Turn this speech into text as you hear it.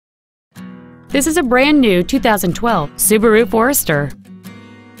This is a brand new 2012 Subaru Forester.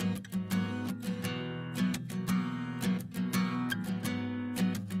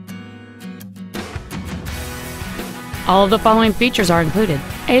 All of the following features are included: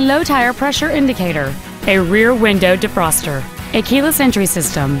 a low tire pressure indicator, a rear window defroster, a keyless entry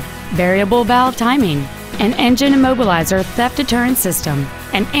system, variable valve timing, an engine immobilizer theft deterrent system,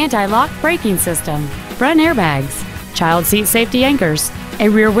 an anti-lock braking system, front airbags, child seat safety anchors, a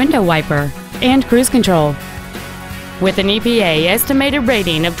rear window wiper, and cruise control. With an EPA estimated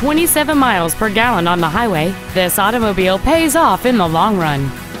rating of 27 miles per gallon on the highway, this automobile pays off in the long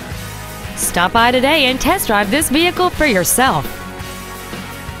run. Stop by today and test drive this vehicle for yourself.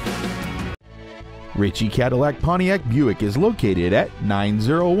 Ritchey Cadillac Pontiac Buick is located at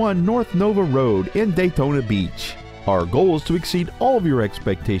 901 North Nova Road in Daytona Beach. Our goal is to exceed all of your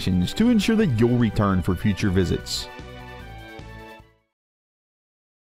expectations to ensure that you'll return for future visits.